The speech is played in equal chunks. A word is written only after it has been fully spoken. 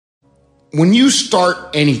when you start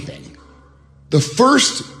anything, the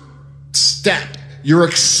first step, you're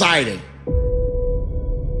excited.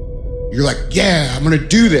 You're like, yeah, I'm gonna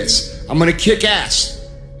do this. I'm gonna kick ass.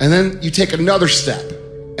 And then you take another step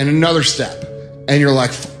and another step. And you're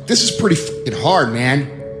like, this is pretty fucking hard, man.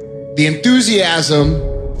 The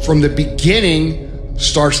enthusiasm from the beginning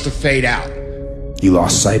starts to fade out. You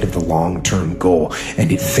lost sight of the long-term goal,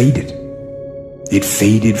 and it faded. It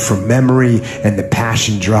faded from memory, and the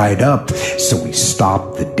passion dried up, so we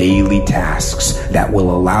stopped the daily tasks that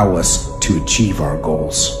will allow us to achieve our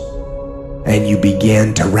goals. And you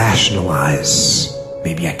began to rationalize,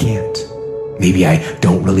 maybe I can't. Maybe I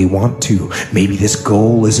don't really want to. Maybe this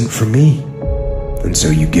goal isn't for me. And so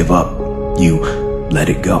you give up. You let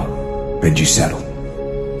it go. And you settle.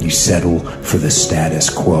 You settle for the status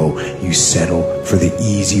quo. You settle for the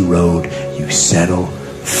easy road. You settle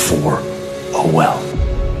for, oh well.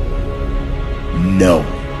 No.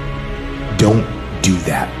 Don't do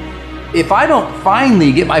that. If I don't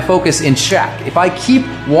finally get my focus in check, if I keep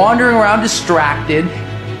wandering around distracted,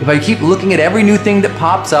 if I keep looking at every new thing that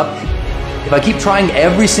pops up, if I keep trying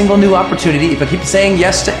every single new opportunity, if I keep saying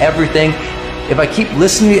yes to everything, if I keep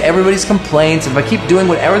listening to everybody's complaints, if I keep doing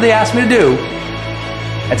whatever they ask me to do,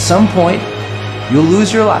 at some point, you'll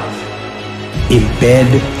lose your life. Embed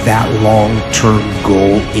that long-term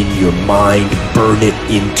goal in your mind. Burn it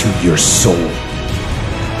into your soul.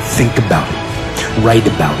 Think about it. Write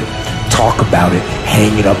about it. Talk about it.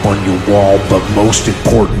 Hang it up on your wall. But most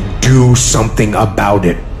important, do something about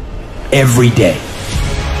it every day.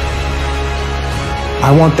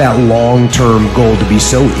 I want that long-term goal to be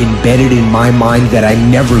so embedded in my mind that I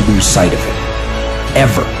never lose sight of it.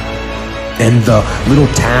 Ever. And the little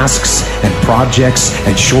tasks and projects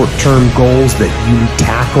and short-term goals that you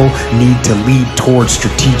tackle need to lead towards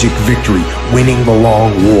strategic victory, winning the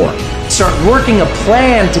long war. Start working a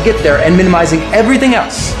plan to get there and minimizing everything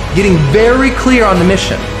else. Getting very clear on the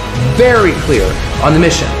mission. Very clear on the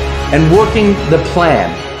mission. And working the plan.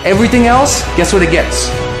 Everything else, guess what it gets?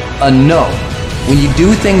 A no. When you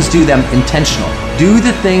do things, do them intentional. Do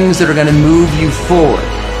the things that are going to move you forward.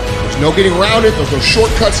 There's no getting around it. There's no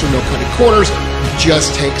shortcuts. There's no cutting corners. It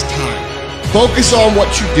just takes time. Focus on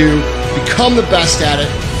what you do. Become the best at it.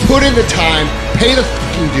 Put in the time. Pay the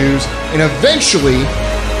fucking dues. And eventually,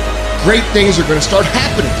 great things are going to start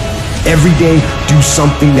happening. Every day, do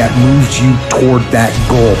something that moves you toward that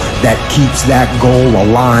goal, that keeps that goal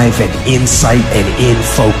alive and in sight and in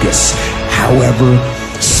focus. However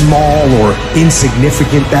small or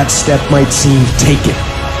insignificant that step might seem, take it.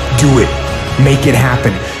 Do it. Make it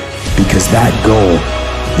happen. Because that goal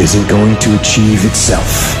isn't going to achieve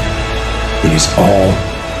itself. It is all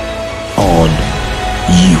on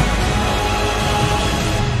you.